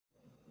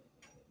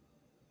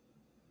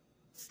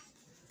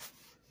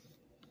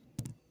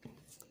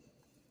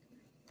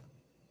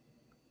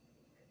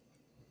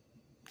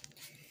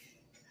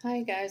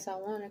Hi guys, I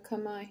want to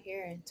come on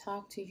here and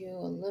talk to you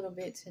a little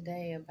bit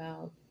today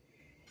about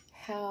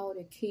how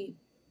to keep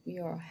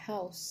your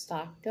house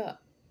stocked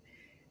up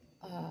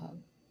uh,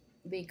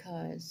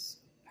 because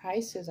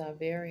prices are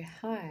very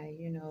high.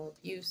 If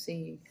you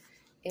see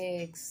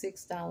eggs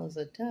 $6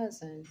 a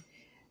dozen,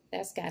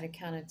 that's got to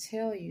kind of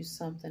tell you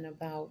something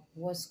about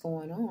what's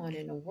going on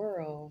in the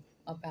world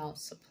about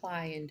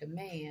supply and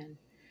demand.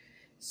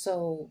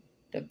 So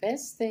the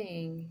best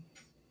thing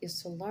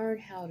is to learn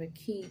how to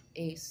keep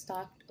a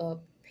stocked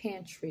up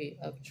pantry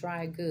of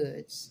dry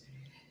goods.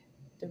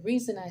 The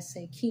reason I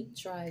say keep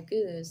dry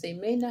goods, they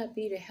may not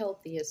be the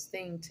healthiest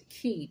thing to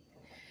keep,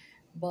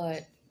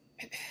 but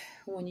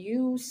when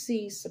you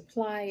see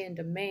supply and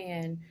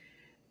demand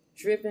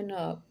driven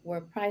up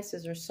where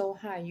prices are so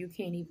high you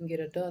can't even get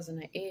a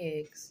dozen of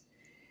eggs,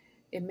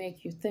 it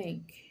makes you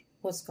think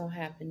what's going to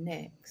happen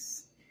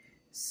next.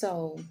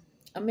 So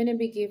I'm going to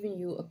be giving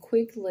you a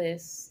quick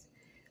list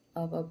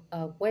of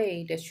a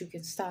way that you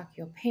can stock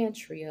your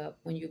pantry up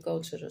when you go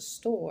to the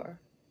store.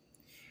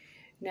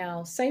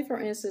 Now, say for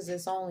instance,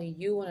 it's only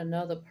you and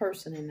another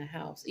person in the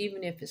house,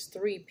 even if it's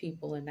three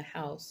people in the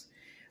house.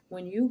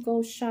 When you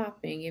go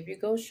shopping, if you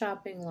go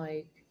shopping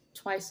like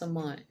twice a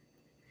month,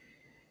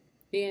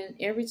 then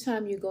every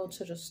time you go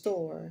to the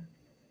store,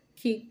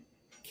 keep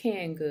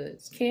canned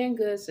goods. Canned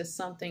goods is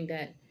something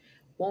that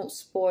won't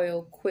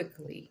spoil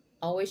quickly.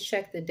 Always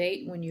check the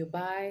date when you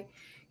buy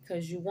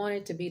because you want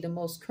it to be the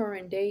most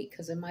current date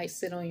because it might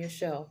sit on your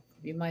shelf.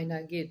 You might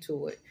not get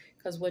to it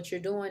because what you're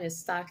doing is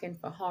stocking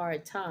for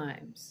hard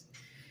times.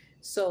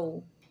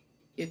 So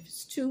if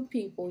it's two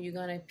people, you're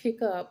going to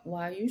pick up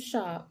while you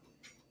shop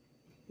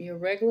your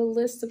regular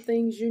list of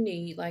things you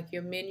need, like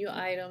your menu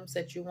items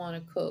that you want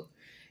to cook.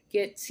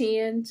 Get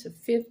 10 to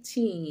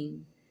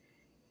 15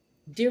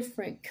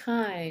 different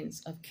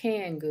kinds of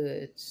canned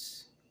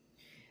goods,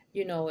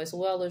 as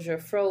well as your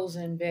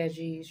frozen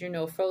veggies.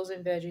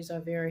 Frozen veggies are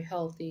very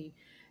healthy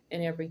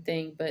and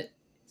everything, but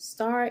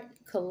start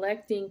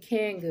collecting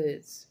canned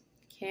goods.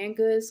 Canned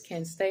goods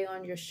can stay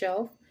on your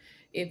shelf.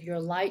 If your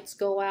lights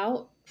go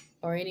out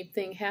or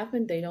anything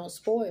happen, they don't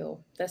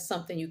spoil. That's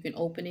something you can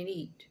open and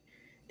eat.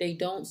 They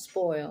don't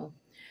spoil.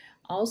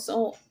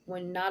 Also,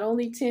 when not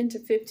only 10 to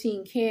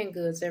 15 canned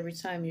goods every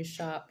time you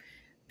shop,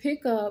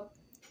 pick up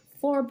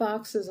 4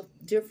 boxes of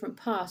different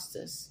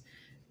pastas.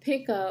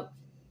 Pick up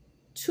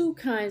 2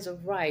 kinds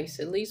of rice,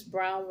 at least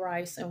brown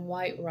rice and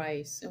white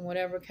rice, and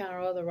whatever kind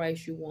of other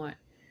rice you want.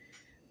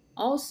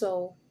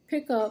 Also,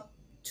 pick up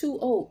 2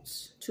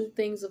 oats, 2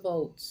 things of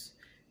oats.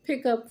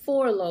 Pick up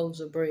 4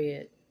 loaves of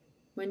bread.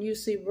 When you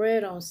see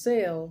bread on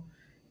sale,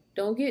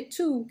 don't get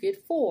 2,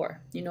 get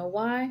 4. You know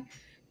why?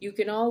 You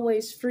can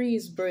always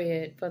freeze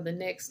bread for the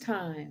next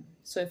time.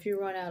 So if you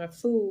run out of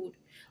food,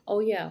 oh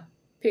yeah,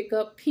 pick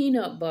up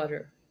peanut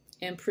butter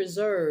and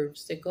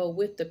preserves that go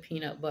with the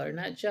peanut butter,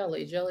 not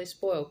jelly. Jelly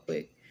spoil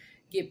quick.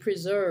 Get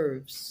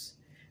preserves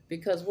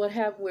because what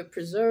happens with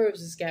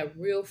preserves is got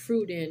real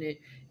fruit in it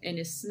and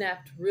it's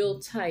snapped real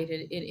tight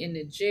in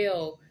the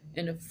gel,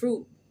 and the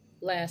fruit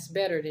lasts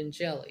better than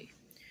jelly.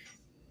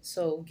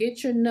 So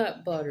get your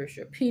nut butters,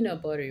 your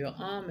peanut butter, your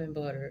almond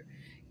butter.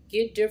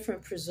 Get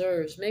different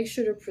preserves. Make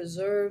sure the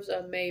preserves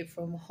are made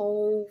from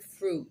whole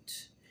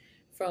fruit.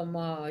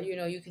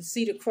 You can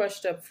see the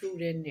crushed up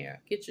fruit in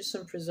there. Get you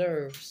some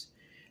preserves.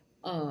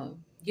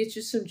 Get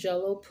you some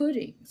Jello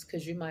puddings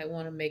because you might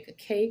want to make a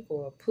cake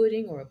or a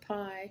pudding or a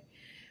pie.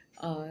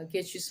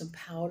 Get you some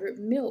powdered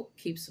milk.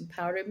 Keep some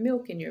powdered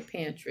milk in your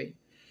pantry.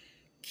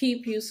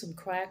 Keep you some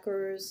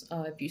crackers.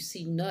 If you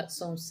see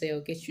nuts on sale,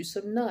 get you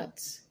some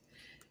nuts.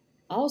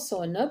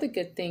 Also, another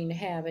good thing to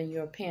have in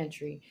your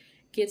pantry,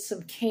 get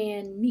some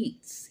canned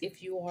meats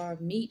if you are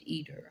a meat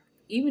eater.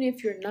 Even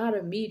if you're not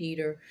a meat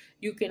eater,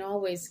 you can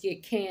always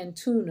get canned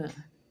tuna.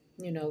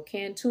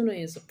 Canned tuna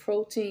is a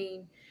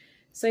protein.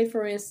 Say,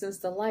 for instance,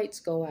 the lights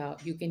go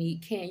out. You can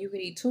eat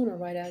tuna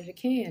right out of the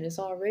can. It's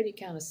already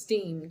kind of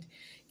steamed.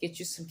 Get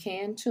you some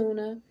canned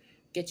tuna.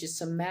 Get you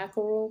some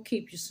mackerel.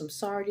 Keep you some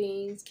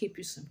sardines. Keep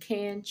you some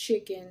canned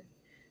chicken.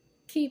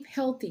 Keep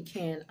healthy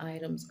canned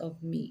items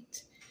of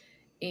meat.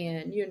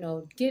 And,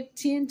 get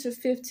 10 to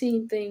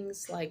 15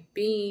 things like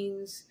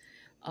beans,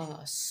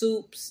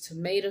 soups,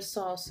 tomato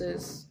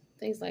sauces,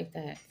 things like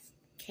that.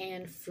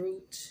 Canned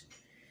fruit.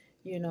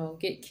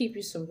 Keep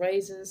you some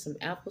raisins, some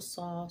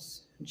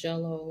applesauce,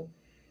 Jello,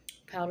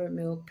 powdered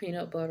milk,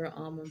 peanut butter,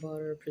 almond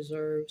butter,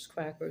 preserves,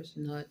 crackers,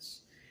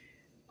 nuts,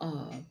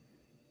 uh,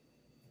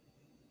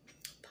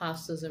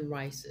 pastas and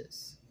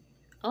rices.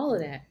 All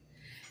of that.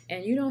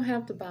 And you don't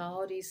have to buy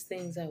all these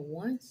things at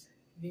once.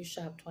 If you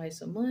shop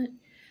twice a month,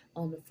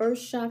 on the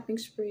first shopping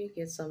spree,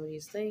 get some of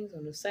these things.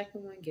 On the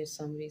second one, get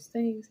some of these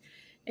things.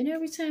 And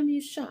every time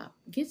you shop,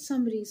 get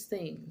some of these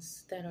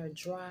things that are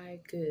dry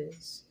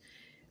goods.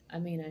 I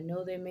mean, I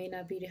know they may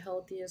not be the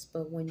healthiest,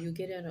 but when you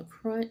get in a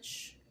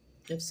crunch,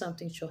 if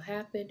something shall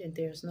happen and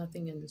there's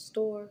nothing in the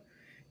store,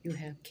 you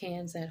have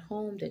cans at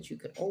home that you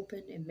could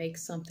open and make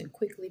something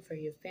quickly for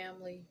your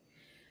family.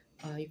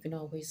 You can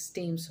always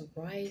steam some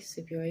rice.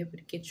 If you're able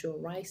to get you a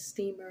rice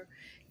steamer,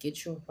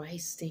 get your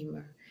rice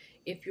steamer.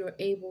 If you're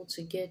able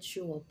to get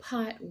you a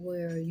pot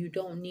where you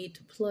don't need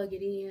to plug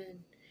it in,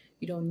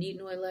 you don't need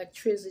no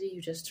electricity,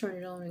 you just turn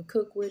it on and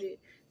cook with it,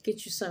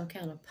 get you some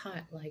kind of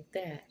pot like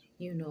that.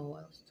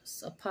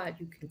 A pot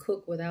you can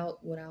cook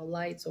without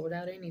lights or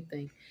without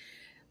anything.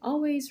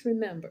 Always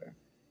remember,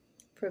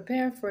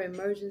 prepare for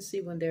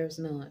emergency when there's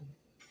none.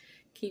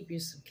 Keep you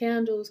some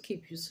candles,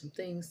 keep you some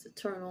things to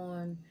turn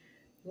on,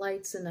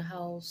 lights in the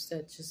house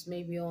that just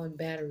maybe on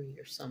battery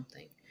or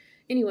something.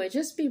 Anyway,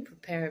 just be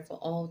prepared for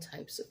all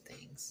types of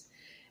things.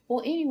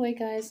 Well, anyway,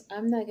 guys,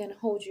 I'm not going to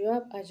hold you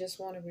up. I just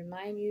want to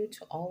remind you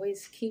to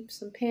always keep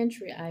some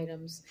pantry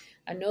items.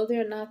 I know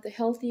they're not the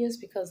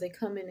healthiest because they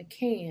come in a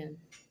can,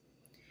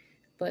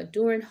 but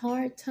during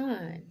hard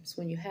times,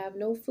 when you have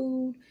no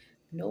food,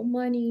 no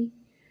money,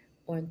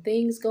 when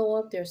things go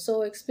up, they're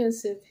so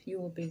expensive, you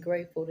will be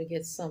grateful to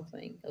get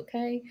something,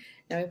 okay?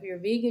 Now, if you're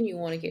vegan, you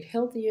want to get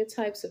healthier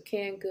types of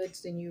canned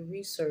goods, then you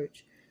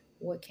research,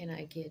 what can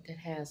I get that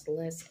has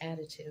less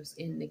additives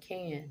in the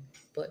can?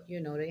 But,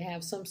 they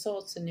have some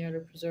salts in there to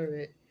preserve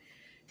it,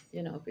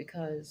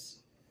 because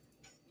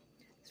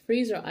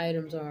freezer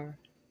items are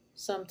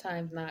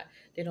sometimes not,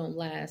 they don't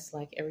last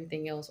like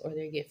everything else, or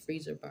they get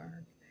freezer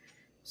burned.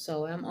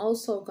 So I'm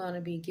also going to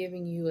be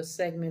giving you a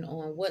segment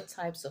on what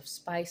types of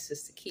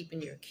spices to keep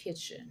in your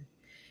kitchen.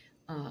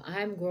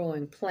 I'm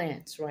growing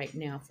plants right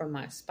now for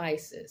my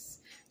spices,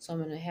 so I'm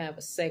going to have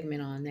a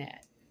segment on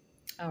that.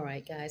 All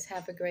right, guys,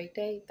 have a great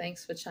day.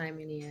 Thanks for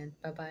chiming in.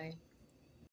 Bye-bye.